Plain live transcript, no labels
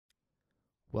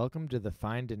Welcome to the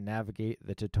Find and Navigate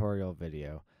the Tutorial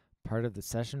video, part of the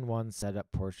Session 1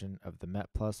 setup portion of the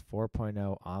METplus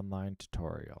 4.0 online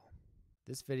tutorial.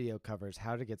 This video covers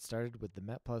how to get started with the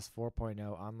METplus 4.0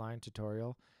 online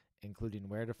tutorial, including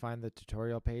where to find the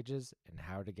tutorial pages and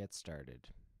how to get started.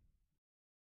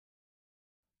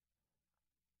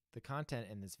 The content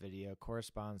in this video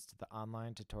corresponds to the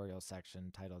online tutorial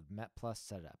section titled METplus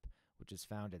Setup, which is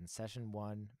found in Session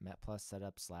 1 METplus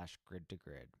Setup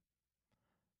 /grid-to-grid.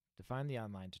 To find the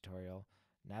online tutorial,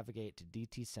 navigate to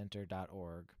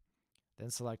dtcenter.org, then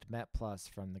select METplus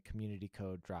from the Community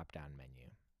Code drop-down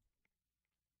menu.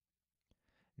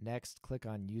 Next, click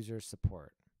on User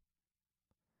Support.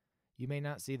 You may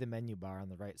not see the menu bar on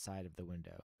the right side of the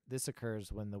window. This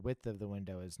occurs when the width of the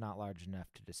window is not large enough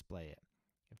to display it.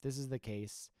 If this is the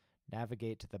case,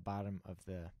 navigate to the bottom of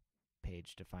the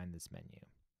page to find this menu.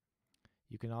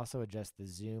 You can also adjust the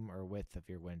zoom or width of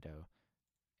your window,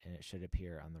 and it should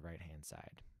appear on the right-hand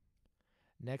side.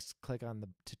 Next, click on the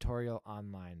Tutorial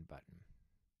Online button.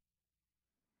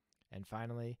 And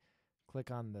finally,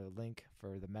 click on the link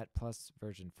for the METplus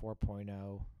version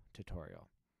 4.0 tutorial.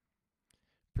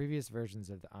 Previous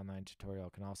versions of the online tutorial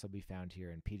can also be found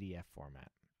here in PDF format.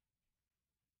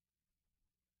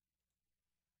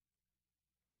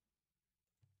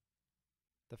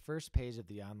 The first page of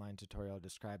the online tutorial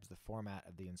describes the format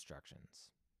of the instructions.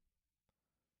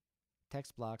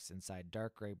 Text blocks inside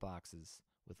dark gray boxes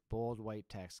with bold white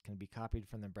text can be copied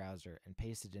from the browser and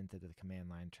pasted into the command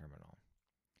line terminal.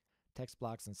 Text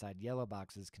blocks inside yellow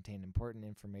boxes contain important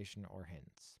information or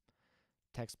hints.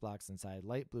 Text blocks inside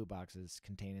light blue boxes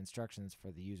contain instructions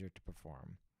for the user to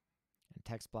perform. And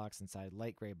text blocks inside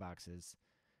light gray boxes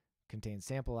contain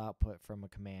sample output from a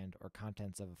command or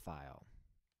contents of a file.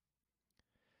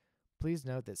 Please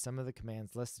note that some of the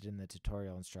commands listed in the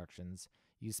tutorial instructions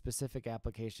use specific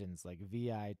applications like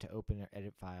VI to open or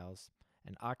edit files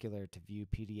and Ocular to view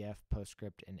PDF,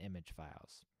 PostScript, and image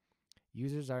files.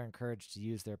 Users are encouraged to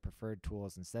use their preferred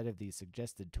tools instead of these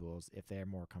suggested tools if they are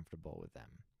more comfortable with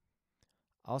them.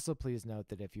 Also, please note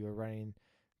that if you are running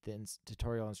the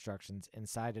tutorial instructions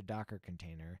inside a Docker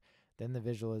container, then the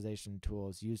visualization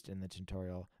tools used in the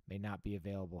tutorial may not be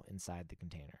available inside the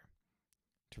container.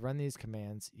 To run these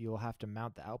commands, you will have to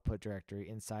mount the output directory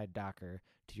inside Docker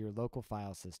to your local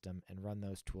file system and run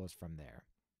those tools from there.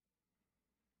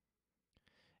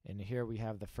 And here we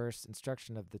have the first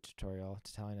instruction of the tutorial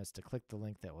telling us to click the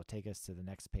link that will take us to the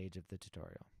next page of the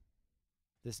tutorial.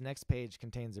 This next page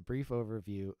contains a brief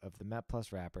overview of the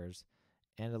METplus wrappers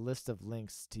and a list of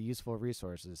links to useful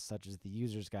resources such as the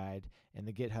user's guide and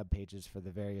the GitHub pages for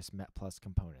the various METplus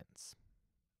components.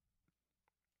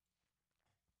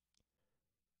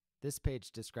 This page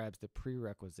describes the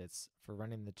prerequisites for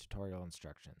running the tutorial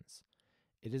instructions.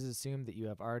 It is assumed that you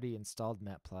have already installed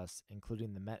METplus,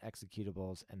 including the Met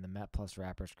executables and the METplus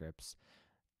wrapper scripts,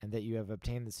 and that you have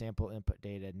obtained the sample input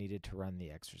data needed to run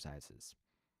the exercises.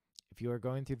 If you are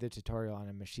going through the tutorial on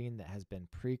a machine that has been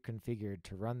pre-configured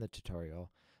to run the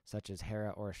tutorial, such as Hera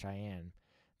or Cheyenne,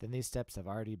 then these steps have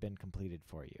already been completed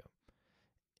for you.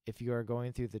 If you are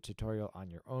going through the tutorial on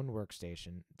your own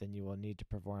workstation, then you will need to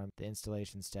perform the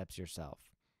installation steps yourself.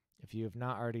 If you have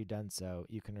not already done so,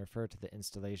 you can refer to the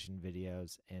installation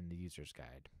videos and the user's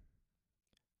guide.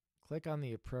 Click on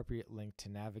the appropriate link to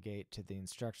navigate to the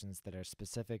instructions that are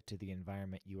specific to the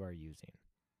environment you are using.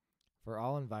 For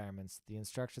all environments, the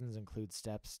instructions include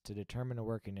steps to determine a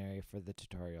working area for the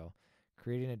tutorial,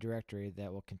 creating a directory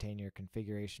that will contain your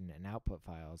configuration and output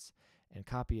files, and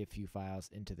copy a few files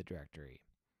into the directory.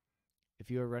 If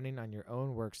you are running on your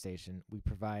own workstation, we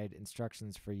provide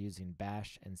instructions for using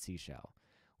Bash and C Shell.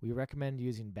 We recommend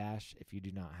using Bash if you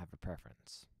do not have a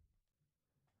preference.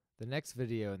 The next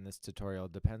video in this tutorial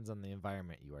depends on the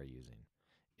environment you are using.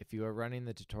 If you are running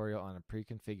the tutorial on a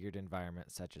pre-configured environment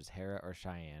such as Hera or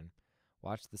Cheyenne,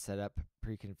 watch the Setup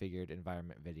Pre-configured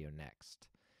Environment video next.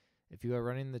 If you are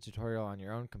running the tutorial on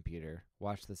your own computer,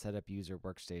 watch the Setup User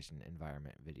Workstation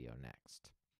Environment video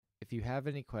next. If you have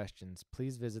any questions,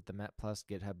 please visit the METplus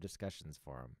GitHub discussions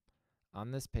forum. On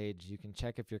this page, you can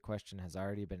check if your question has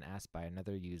already been asked by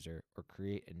another user or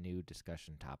create a new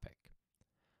discussion topic.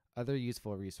 Other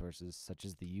useful resources, such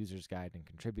as the user's guide and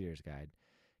contributor's guide,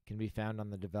 can be found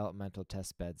on the Developmental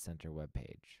Testbed Center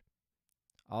webpage.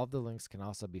 All of the links can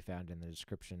also be found in the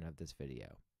description of this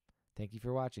video. Thank you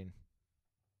for watching.